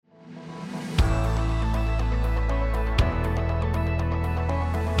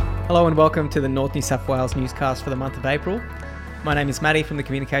Hello and welcome to the North New South Wales newscast for the month of April. My name is Matty from the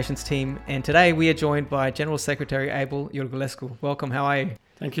communications team, and today we are joined by General Secretary Abel Iorgulescu. Welcome, how are you?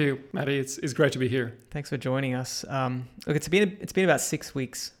 Thank you, Matty. It's great to be here. Thanks for joining us. Look, it's been about 6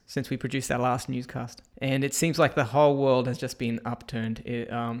 weeks since we produced our last newscast, and it seems like the whole world has just been upturned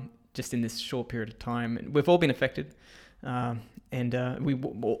just in this short period of time. We've all been affected, we all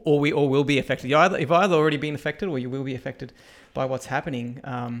will be affected. You've either already been affected or you will be affected by what's happening.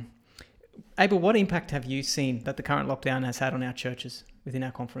 Abel, what impact have you seen that the current lockdown has had on our churches within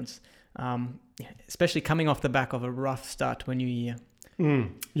our conference, especially coming off the back of a rough start to a new year?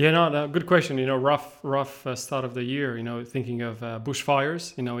 Good question. Rough start of the year. Thinking of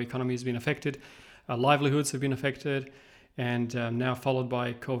bushfires. Economy has been affected, livelihoods have been affected, and now followed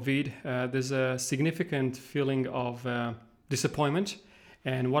by COVID. There's a significant feeling of disappointment,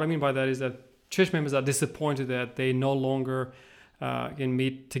 and what I mean by that is that church members are disappointed that they no longer can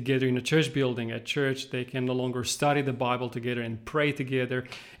meet together in a church building. At church, they can no longer study the Bible together and pray together,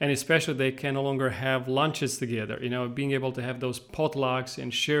 and especially they can no longer have lunches together. Being able to have those potlucks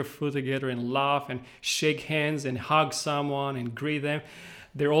and share food together and laugh and shake hands and hug someone and greet them.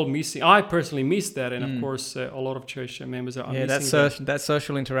 They're all missing. I personally miss that, and of course, a lot of church members are missing that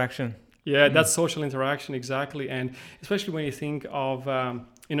social interaction. Yeah, that's social interaction, exactly, and especially when you think of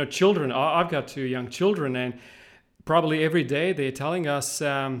children. I've got 2 young children, and probably every day they're telling us,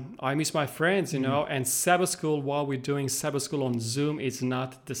 I miss my friends, and Sabbath school, while we're doing Sabbath school on Zoom, it's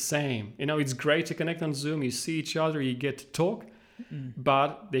not the same. It's great to connect on Zoom. You see each other, you get to talk,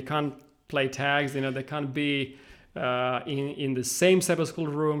 but they can't play tags. They can't be in the same Sabbath school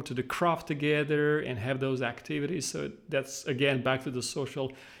room to do craft together and have those activities. So that's, again, back to the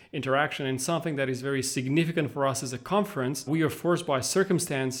social interaction, and something that is very significant for us as a conference. We are forced by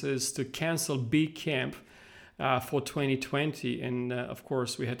circumstances to cancel Big Camp for 2020, and of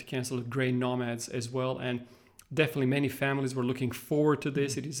course we had to cancel Grey Nomads as well, and definitely many families were looking forward to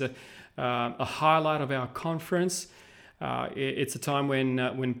this. It is a highlight of our conference. It's a time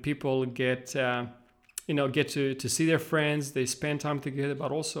when people get to see their friends, they spend time together,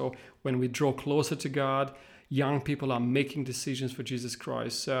 but also when we draw closer to God, young people are making decisions for Jesus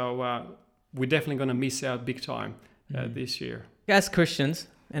Christ. So we're definitely going to miss out big time this year. As Christians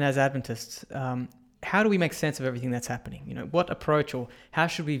and as Adventists, how do we make sense of everything that's happening? What approach or how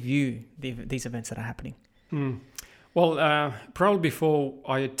should we view these events that are happening? Well, probably before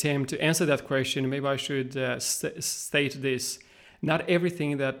I attempt to answer that question, maybe I should state this. Not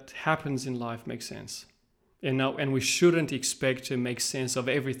everything that happens in life makes sense. And we shouldn't expect to make sense of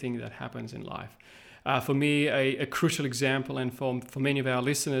everything that happens in life. For me, a crucial example, and for many of our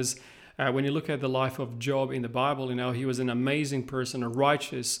listeners, when you look at the life of Job in the Bible, he was an amazing person, a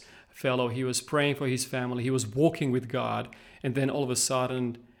righteous fellow. He was praying for his family. He was walking with God. And then all of a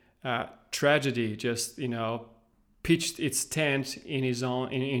sudden, tragedy just, pitched its tent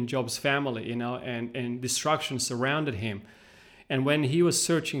in Job's family, and destruction surrounded him. And when he was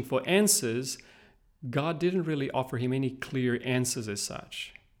searching for answers, God didn't really offer him any clear answers as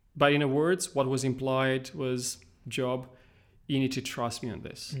such. But in other words, what was implied was, Job, you need to trust me on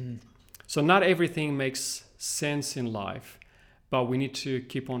this. So not everything makes sense in life, but we need to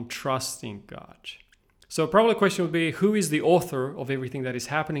keep on trusting God. So probably the question would be, who is the author of everything that is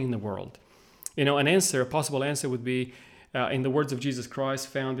happening in the world? A possible answer would be in the words of Jesus Christ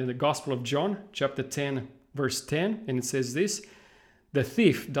found in the Gospel of John, chapter 10, verse 10. And it says this: the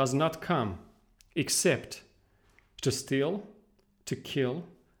thief does not come except to steal, to kill,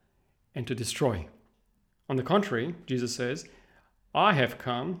 and to destroy. On the contrary, Jesus says, I have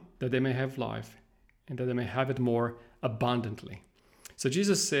come that they may have life and that they may have it more abundantly. So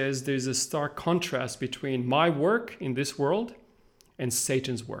Jesus says there's a stark contrast between my work in this world and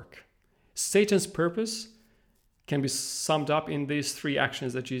Satan's work. Satan's purpose can be summed up in these 3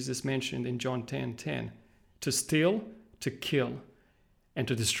 actions that Jesus mentioned in John 10:10: to steal, to kill, and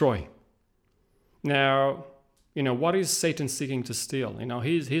to destroy. Now, what is Satan seeking to steal?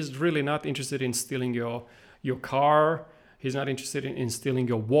 He's really not interested in stealing your car. He's not interested in stealing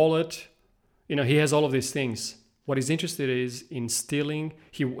your wallet. He has all of these things. What he's interested in stealing,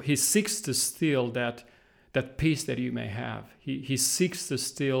 he seeks to steal that peace that you may have. He seeks to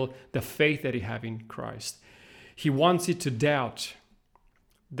steal the faith that you have in Christ. He wants you to doubt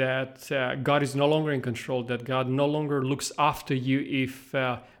that God is no longer in control, that God no longer looks after you if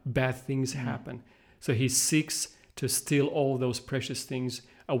bad things happen. So he seeks to steal all those precious things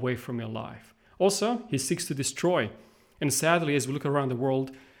away from your life. Also, he seeks to destroy. And sadly, as we look around the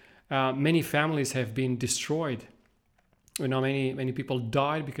world, many families have been destroyed. Many people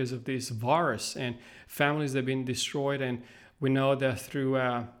died because of this virus, and families have been destroyed. And We know that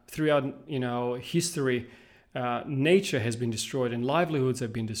throughout history, nature has been destroyed and livelihoods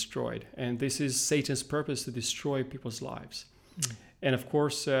have been destroyed. And this is Satan's purpose, to destroy people's lives. And of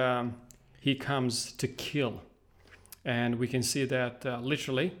course, he comes to kill. And we can see that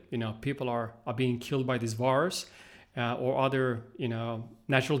literally, people are being killed by this virus or other,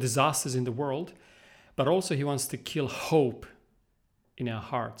 natural disasters in the world. But also he wants to kill hope in our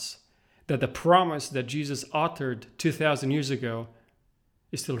hearts. That the promise that Jesus uttered 2,000 years ago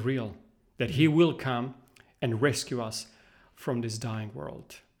is still real. That he will come and rescue us from this dying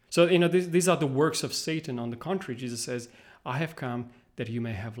world. So, these are the works of Satan. On the contrary, Jesus says, I have come that you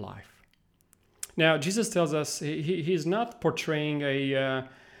may have life. Now, Jesus tells us he's not portraying a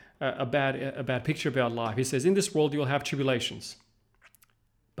bad picture about life. He says, in this world you will have tribulations,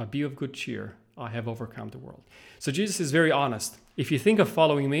 but be of good cheer. I have overcome the world. So Jesus is very honest. If you think of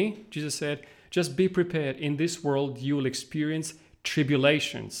following me, Jesus said, just be prepared. In this world you will experience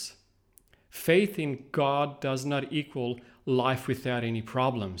tribulations. Faith in God does not equal life without any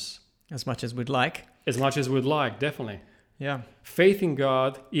problems. As much as we'd like. As much as we'd like, definitely. Yeah. Faith in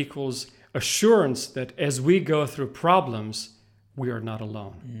God equals assurance that as we go through problems, we are not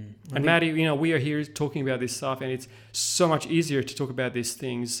alone. And Maddie, we are here talking about this stuff, and it's so much easier to talk about these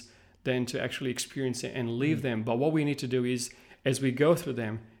things than to actually experience it and live them. But what we need to do is, as we go through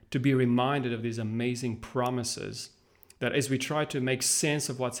them, to be reminded of these amazing promises, that as we try to make sense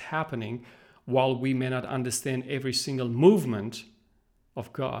of what's happening, while we may not understand every single movement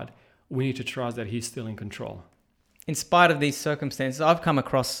of God, we need to trust that he's still in control. In spite of these circumstances, I've come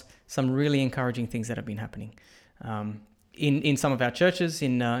across some really encouraging things that have been happening. In some of our churches,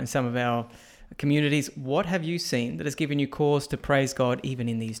 in some of our communities, what have you seen that has given you cause to praise God even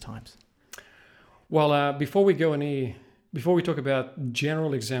in these times? Well, before we talk about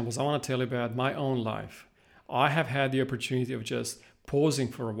general examples, I want to tell you about my own life. I have had the opportunity of just pausing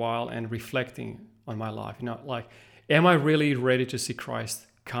for a while and reflecting on my life. Am I really ready to see Christ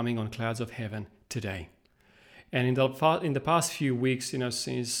coming on clouds of heaven today? And in the past few weeks,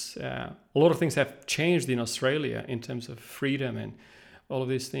 since a lot of things have changed in Australia in terms of freedom and all of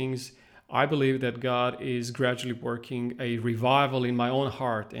these things, I believe that God is gradually working a revival in my own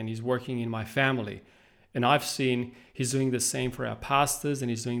heart, and he's working in my family. And I've seen he's doing the same for our pastors, and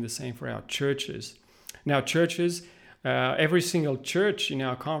he's doing the same for our churches. Now, churches, every single church in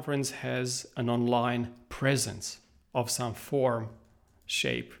our conference has an online presence of some form,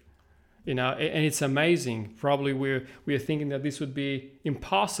 shape. And it's amazing. Probably we're thinking that this would be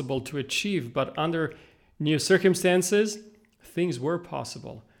impossible to achieve, but under new circumstances, things were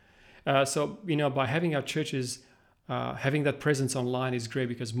possible. So by having our churches, having that presence online is great,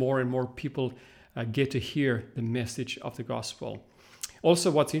 because more and more people get to hear the message of the gospel.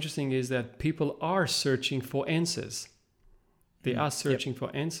 Also, what's interesting is that people are searching for answers. They are searching for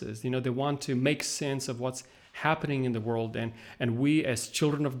answers. They want to make sense of what's happening in the world. And we, as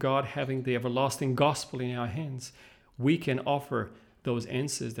children of God, having the everlasting gospel in our hands, we can offer those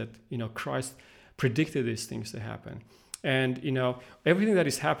answers that, Christ predicted these things to happen. And, everything that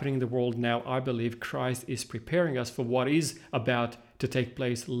is happening in the world now, I believe Christ is preparing us for what is about to take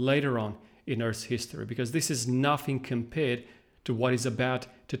place later on in Earth's history, because this is nothing compared to what is about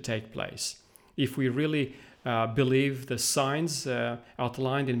to take place. If we really believe the signs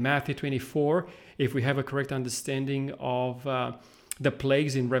outlined in Matthew 24, if we have a correct understanding of the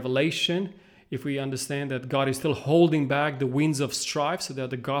plagues in Revelation, if we understand that God is still holding back the winds of strife so that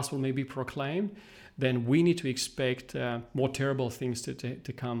the gospel may be proclaimed, then we need to expect more terrible things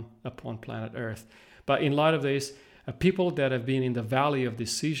to come upon planet Earth. But in light of this, people that have been in the valley of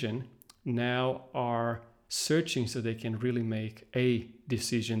decision now are searching so they can really make a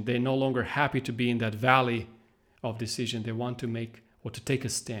decision. They're no longer happy to be in that valley of decision. They want to make or to take a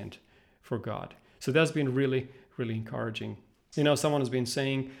stand for God. So that's been really, really encouraging. Someone has been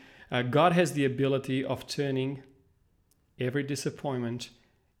saying, God has the ability of turning every disappointment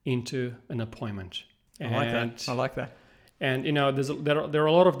into an appointment. I like that. And there are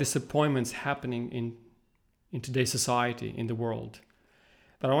a lot of disappointments happening in today's society, in the world.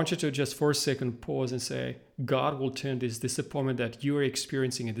 But I want you to just for a second pause and say, God will turn this disappointment that you are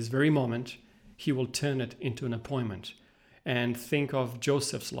experiencing at this very moment, he will turn it into an appointment. And think of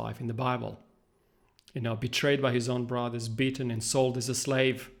Joseph's life in the Bible. Betrayed by his own brothers, beaten and sold as a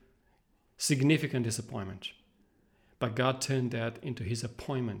slave. Significant disappointment. But God turned that into his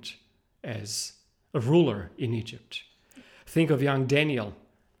appointment as a ruler in Egypt. Think of young Daniel,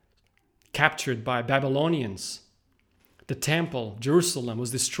 captured by Babylonians. The temple, Jerusalem,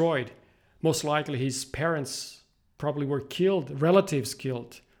 was destroyed. Most likely his parents probably were killed, relatives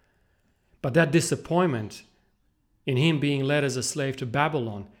killed. But that disappointment in him being led as a slave to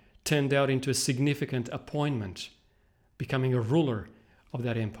Babylon, turned out into a significant appointment, becoming a ruler of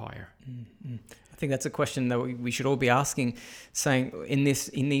that empire. Mm-hmm. I think that's a question that we should all be asking, saying in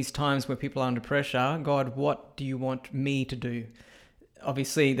these times where people are under pressure, God, what do you want me to do?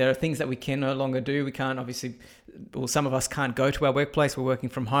 Obviously, there are things that we can no longer do. We can't, obviously, well, some of us can't go to our workplace. We're working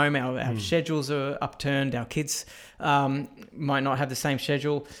from home. Our schedules are upturned. Our kids might not have the same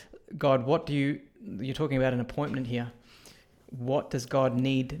schedule. God, you're talking about an appointment here. What does God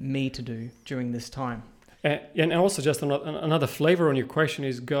need me to do during this time? And also just another flavor on your question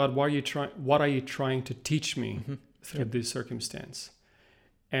is, God, what are you trying to teach me through this circumstance?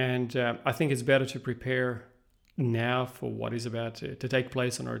 And I think it's better to prepare now for what is about to take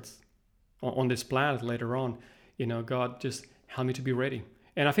place on Earth, on this planet later on. God, just help me to be ready.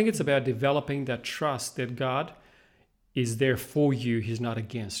 And I think it's about developing that trust that God is there for you. He's not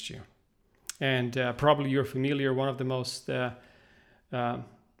against you. And probably you're familiar, one of the most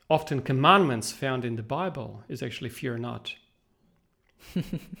often commandments found in the Bible is actually fear not.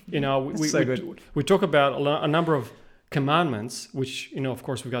 We talk about a number of commandments, which, of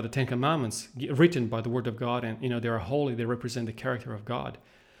course, we've got the 10 Commandments written by the Word of God, and, they are holy, they represent the character of God.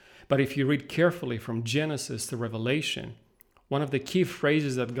 But if you read carefully from Genesis to Revelation, one of the key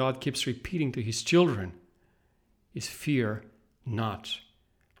phrases that God keeps repeating to his children is fear not.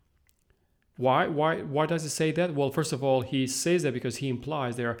 Why does he say that? Well, first of all, he says that because he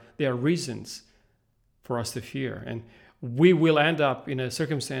implies there are reasons for us to fear. And we will end up in a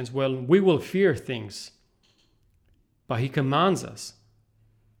circumstance where we will fear things. But he commands us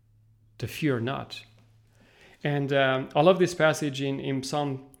to fear not. And I love this passage in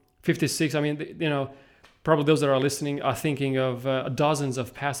Psalm 56. I mean, probably those that are listening are thinking of dozens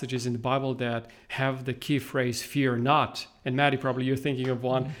of passages in the Bible that have the key phrase, fear not. And Maddie, probably you're thinking of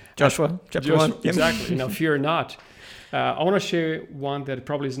one. Joshua, chapter 1. Exactly, fear not. I want to share one that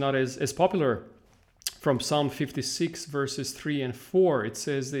probably is not as popular from Psalm 56, verses 3 and 4. It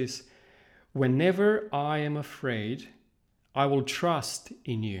says this, "Whenever I am afraid, I will trust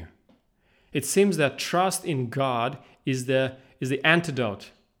in you." It seems that trust in God is the antidote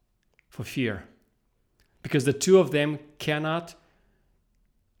for fear, because the two of them cannot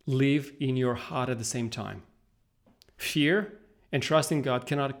live in your heart at the same time. Fear and trust in God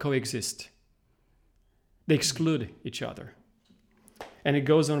cannot coexist. They exclude each other. And it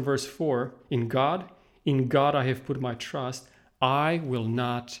goes on, verse 4, in God I have put my trust, I will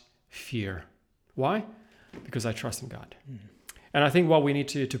not fear. Why? Because I trust in God. And I think what we need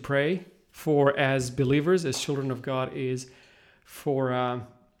to pray for as believers, as children of God, is for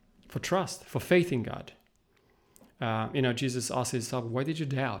trust, for faith in God. Jesus asked his disciples, why did you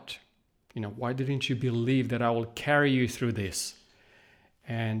doubt? Why didn't you believe that I will carry you through this?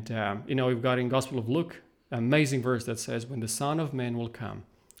 And, we've got in Gospel of Luke, an amazing verse that says, when the Son of Man will come,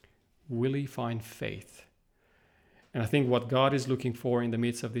 will he find faith? And I think what God is looking for in the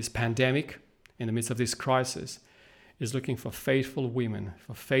midst of this pandemic, in the midst of this crisis, is looking for faithful women,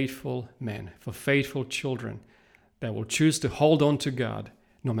 for faithful men, for faithful children that will choose to hold on to God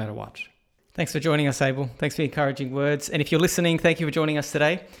no matter what. Thanks for joining us, Abel. Thanks for your encouraging words. And if you're listening, thank you for joining us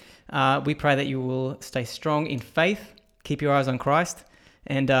today. We pray that you will stay strong in faith, keep your eyes on Christ.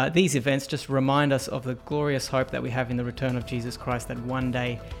 And these events just remind us of the glorious hope that we have in the return of Jesus Christ, that one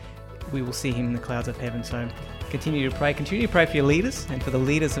day we will see him in the clouds of heaven. So continue to pray for your leaders and for the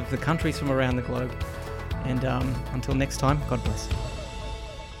leaders of the countries from around the globe. And until next time, God bless.